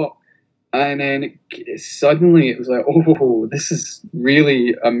a lot. And then suddenly it was like, oh, this is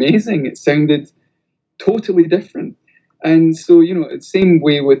really amazing. It sounded totally different. And so, you know, it's the same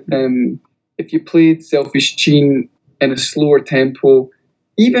way with if you played Selfish Gene in a slower tempo,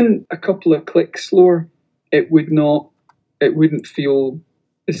 even a couple of clicks slower, it wouldn't feel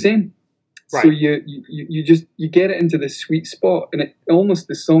the same. Right. So you get it into the sweet spot, and it almost,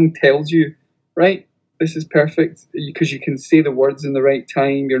 the song tells you, right, this is perfect, because you can say the words in the right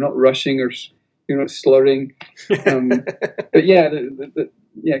time. You're not rushing or you're not slurring. But yeah,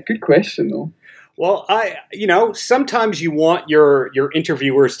 good question though. Well, sometimes you want your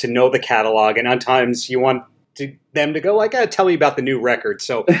interviewers to know the catalog, and sometimes you want them to go like, tell me about the new record.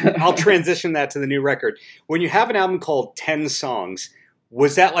 So I'll transition that to the new record. When you have an album called 10 Songs,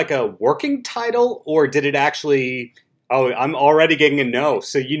 was that like a working title, or did it actually, I'm already getting a no.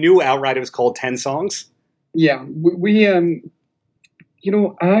 So you knew outright it was called 10 Songs? Yeah, we I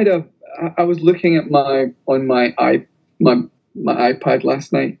was looking at my iPad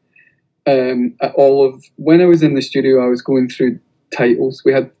last night, at all of, when I was in the studio, I was going through titles.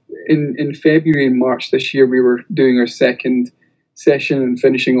 We had in February and March this year, we were doing our second session and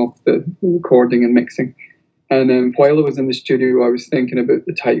finishing off the recording and mixing. And while I was in the studio, I was thinking about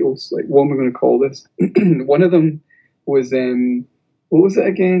the titles, like, what am I going to call this? One of them was, what was it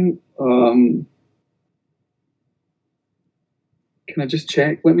again? Can I just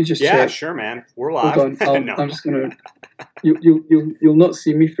check? Let me just check. Yeah, sure, man. We're live. Hold on. I'm just going to... You'll not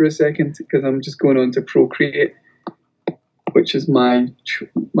see me for a second, because I'm just going on to Procreate, which is my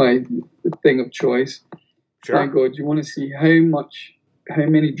thing of choice. Sure. My God, you want to see how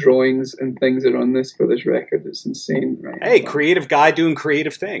many drawings and things are on this for this record? It's insane, right? Hey, creative guy doing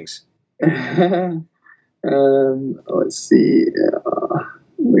creative things. Let's see.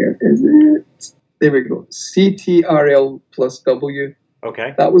 Where is it? There we go. CTRL plus W.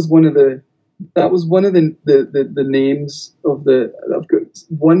 Okay. That was one of the names of the. I've got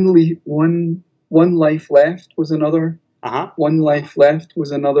one life left was another. One Life Left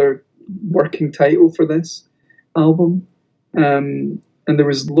was another working title for this album. And there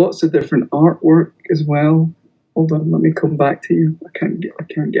was lots of different artwork as well. Hold on, let me come back to you. I can't get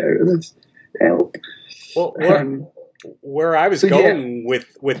out of this. Help. Well, where I was going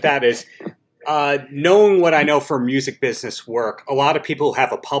with that is, knowing what I know from music business work, a lot of people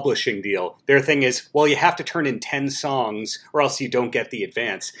have a publishing deal. Their thing is, well, you have to turn in 10 songs or else you don't get the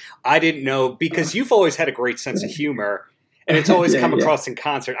advance. I didn't know, because you've always had a great sense of humor, and it's always come across in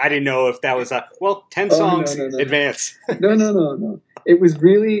concert. I didn't know if that was 10 songs, no. Advance. No. It was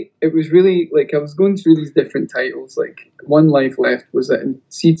really like, I was going through these different titles. Like, One Life Left was in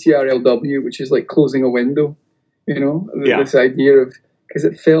CTRLW, which is like closing a window, this idea of, because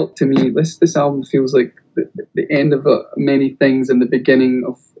it felt to me, this album feels like the end of many things and the beginning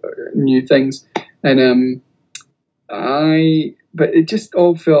of new things. And I but it just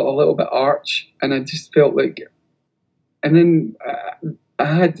all felt a little bit arch, and I just felt like, and then I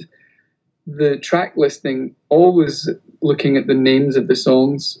had the track listing always looking at the names of the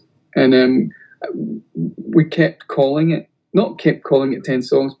songs, and we not kept calling it 10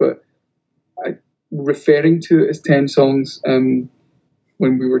 songs, but referring to it as 10 songs when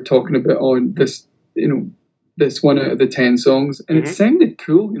we were talking about this, this one out of the 10 songs, and it sounded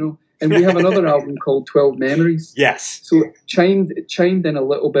cool, And we have another album called 12 Memories. Yes. So it chimed in a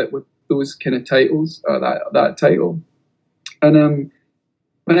little bit with those kind of titles, that title. And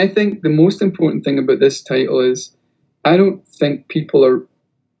I think the most important thing about this title is I don't think people are,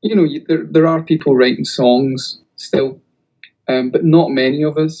 there are people writing songs still, but not many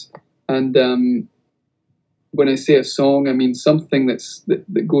of us. And when I say a song, I mean something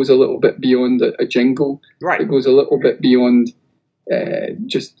that goes a little bit beyond a jingle. Right. It goes a little bit beyond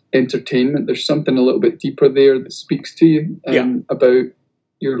just entertainment. There's something a little bit deeper there that speaks to you about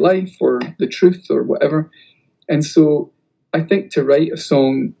your life or the truth or whatever. And so I think to write a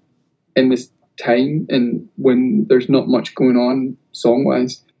song in this time and when there's not much going on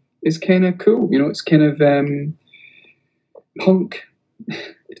song-wise is kind of cool. It's kind of punk,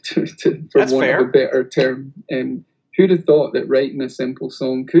 for That's want fair. of a better term. Who'd have thought that writing a simple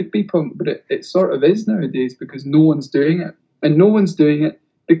song could be punk? But it sort of is nowadays because no one's doing it. And no one's doing it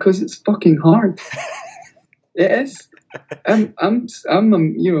because it's fucking hard. It is. Listen,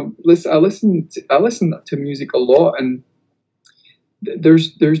 I listen to music a lot, and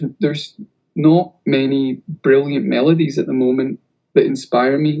there's not many brilliant melodies at the moment that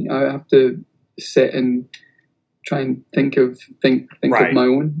inspire me. I have to sit and try and think of my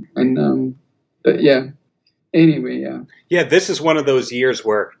own. And but yeah. Anyway, yeah. Yeah, this is one of those years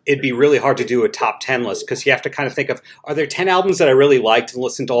where it'd be really hard to do a top 10 list because you have to kind of think of, are there 10 albums that I really liked and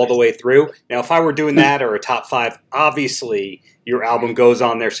listened to all the way through? Now, if I were doing that or a top 5, obviously your album goes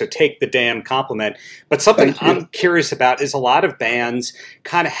on there, so take the damn compliment. But something I'm curious about is a lot of bands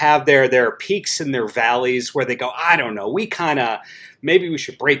kind of have their peaks and their valleys where they go, I don't know, maybe we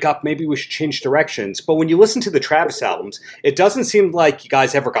should break up, maybe we should change directions. But when you listen to the Travis albums, it doesn't seem like you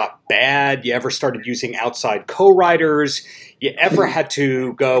guys ever got bad, you ever started using outside co-writers, you ever had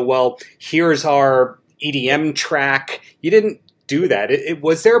to go, well, here's our EDM track. You didn't do that.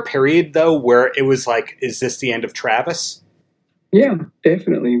 Was there a period, though, where it was like, is this the end of Travis? Yeah,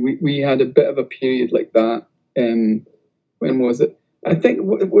 definitely. We had a bit of a period like that. When was it? I think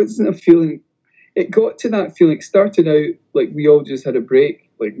it wasn't a feeling. It got to that feeling. It started out like we all just had a break.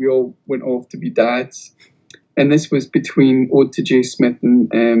 Like we all went off to be dads. And this was between Ode to J. Smith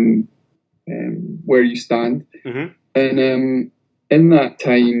and Where You Stand. Mm-hmm. And in that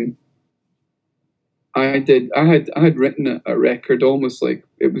time, I had written a record almost like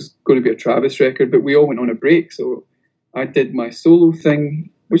it was going to be a Travis record, but we all went on a break. So I did my solo thing,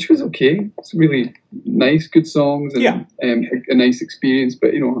 which was okay. It's really nice, good songs, and a nice experience.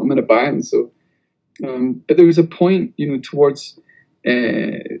 But I'm in a band, so. But there was a point, towards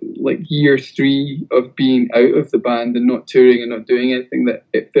like year 3 of being out of the band and not touring and not doing anything, that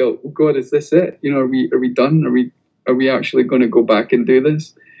it felt, oh God, is this it? Are we done? Are we actually going to go back and do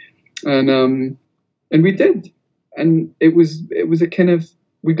this? And we did, and it was a kind of,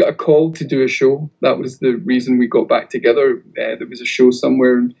 we got a call to do a show. That was the reason we got back together. There was a show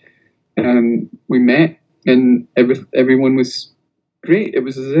somewhere, and we met, and everyone was great. It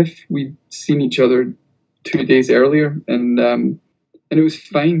was as if we'd seen each other 2 days earlier, and it was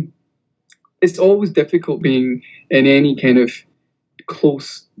fine. It's always difficult being in any kind of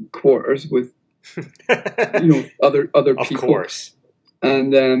close quarters with other people. Of course.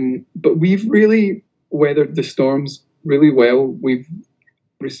 And but we've really weathered the storms really well. We've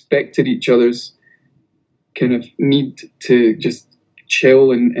respected each other's kind of need to just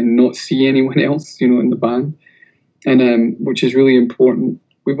chill and not see anyone else, in the band. And which is really important.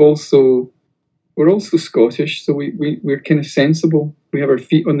 We're also Scottish, so we're kind of sensible. We have our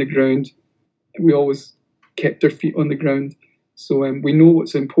feet on the ground. We always kept our feet on the ground, so we know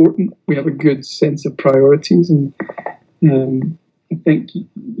what's important. We have a good sense of priorities, and I think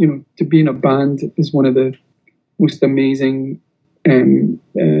to be in a band is one of the most amazing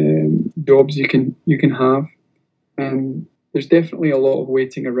jobs you can have. There's definitely a lot of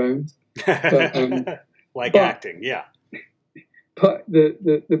waiting around, but, like acting, yeah. But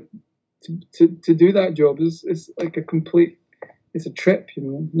to do that job is like it's a trip,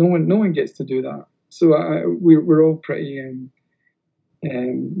 No one gets to do that. So we're all pretty,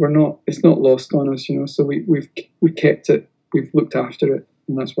 it's not lost on us, So we've kept it, we've looked after it,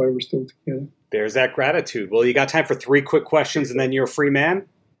 and that's why we're still together. There's that gratitude. Well, you got time for 3 quick questions, and then you're a free man.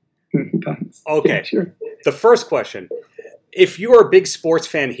 Thanks. Okay. Yeah, sure. The first question. if you're a big sports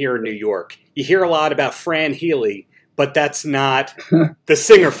fan here in New York, you hear a lot about Fran Healy, but that's not the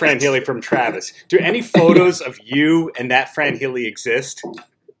singer Fran Healy from Travis. Do any photos of you and that Fran Healy exist?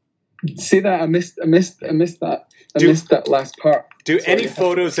 Say that I missed that. I missed that last part. Do any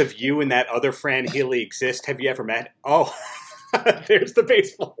photos of you and that other Fran Healy exist? Have you ever met? Oh, there's the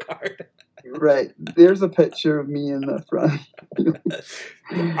baseball card. Right. There's a picture of me and the Fran.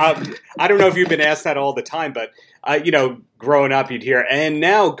 I don't know if you've been asked that all the time, but, growing up, you'd hear, and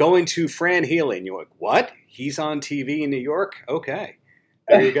now going to Fran Healy. And you're like, what? He's on TV in New York? Okay.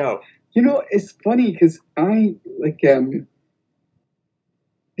 There you go. It's funny because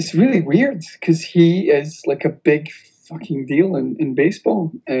it's really weird because he is like a big fucking deal in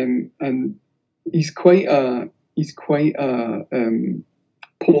baseball. And he's quite a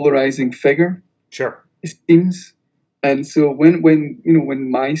polarizing figure. Sure. It seems. And so when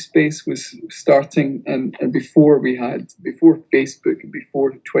MySpace was starting and before Facebook,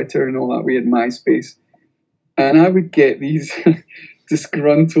 before Twitter and all that, we had MySpace. And I would get these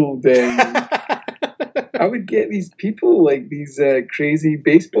disgruntled, I would get these people, like these crazy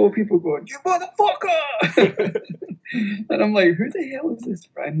baseball people going, "You motherfucker!" And I'm like, who the hell is this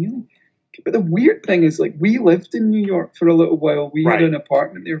Fran Healy? But the weird thing is, like, we lived in New York for a little while. We had an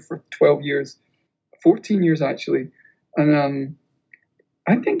apartment there for 12 years, 14 years actually. And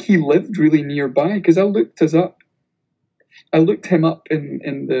I think he lived really nearby because I looked us up. I looked him up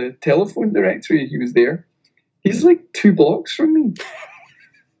in the telephone directory. He was there. He's like 2 blocks from me.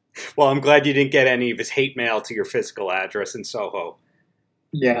 Well, I'm glad you didn't get any of his hate mail to your physical address in Soho.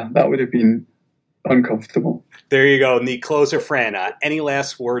 Yeah, that would have been uncomfortable. There you go. And the closer, Fran, any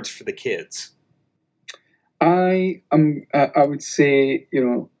last words for the kids? I would say,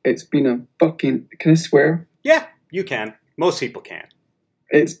 it's been a fucking... Can I swear? Yeah, you can. Most people can.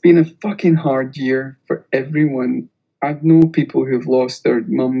 It's been a fucking hard year for everyone. I've known people who've lost their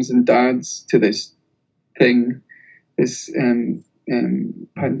mums and dads to this thing, this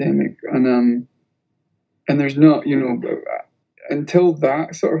pandemic, and there's not, until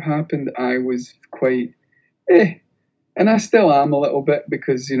that sort of happened, I was quite, and I still am a little bit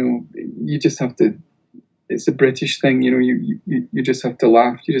because you just have to. It's a British thing, you just have to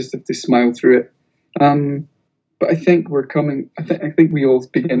laugh, you just have to smile through it. But I think we're coming. I think we all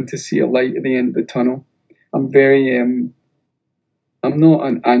begin to see a light at the end of the tunnel. I'm very. I'm not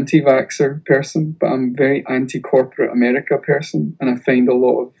an anti-vaxxer person, but I'm very anti-corporate America person, and I find a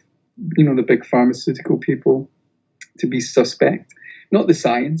lot of, the big pharmaceutical people to be suspect. Not the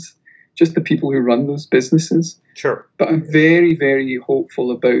science, just the people who run those businesses. Sure. But I'm very, very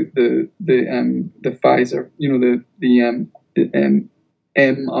hopeful about the Pfizer, the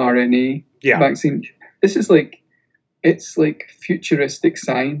mRNA vaccine. This is it's like futuristic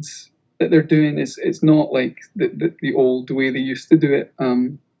science that they're doing. It's not like the old way they used to do it.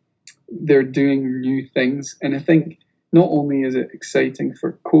 They're doing new things, and I think not only is it exciting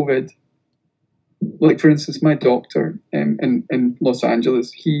for COVID, like for instance, my doctor in Los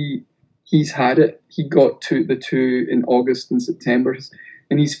Angeles, he's had it. He got the two in August and September,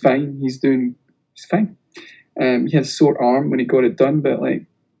 and he's fine. He's fine. He had a sore arm when he got it done, but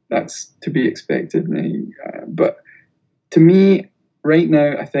that's to be expected. But to me, right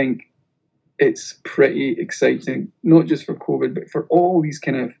now, I think it's pretty exciting, not just for COVID, but for all these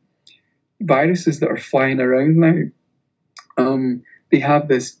kind of viruses that are flying around now. They have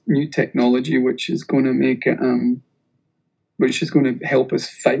this new technology which is going to make it, which is going to help us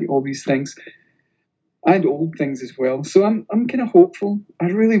fight all these things and old things as well. So I'm kind of hopeful. I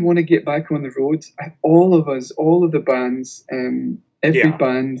really want to get back on the road. All of us, all of the bands, every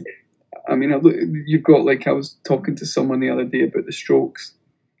band. I mean, you've got, I was talking to someone the other day about the Strokes,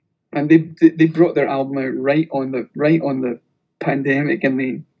 and they brought their album out right on the pandemic,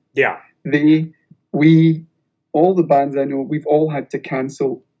 and all the bands I know, we've all had to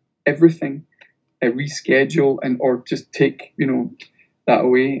cancel everything, reschedule, or just take that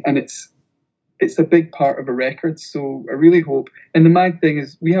away, and it's a big part of a record. So I really hope. And the mad thing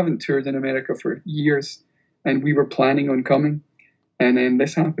is, we haven't toured in America for years, and we were planning on coming, and then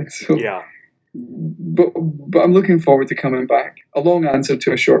this happened. So But I'm looking forward to coming back. A long answer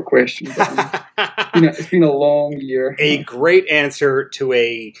to a short question. But, it's been a long year. A great answer to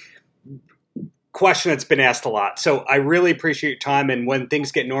a question that's been asked a lot. So I really appreciate your time. And when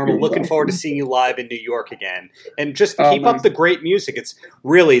things get normal, looking forward to seeing you live in New York again. And just keep up the great music. It's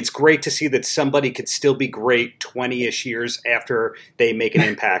great to see that somebody could still be great 20-ish years after they make an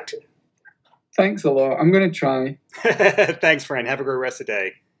impact. Thanks a lot. I'm going to try. Thanks, Fran. Have a great rest of the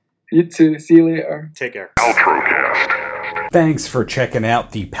day. You too. See you later. Take care. Paltrocast. Thanks for checking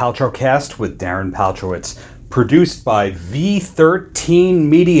out the Paltrocast with Darren Paltrowitz. Produced by V13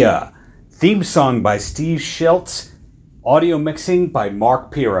 Media. Theme song by Steve Schiltz. Audio mixing by Mark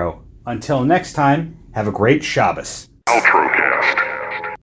Piro. Until next time, have a great Shabbos. Paltrocast.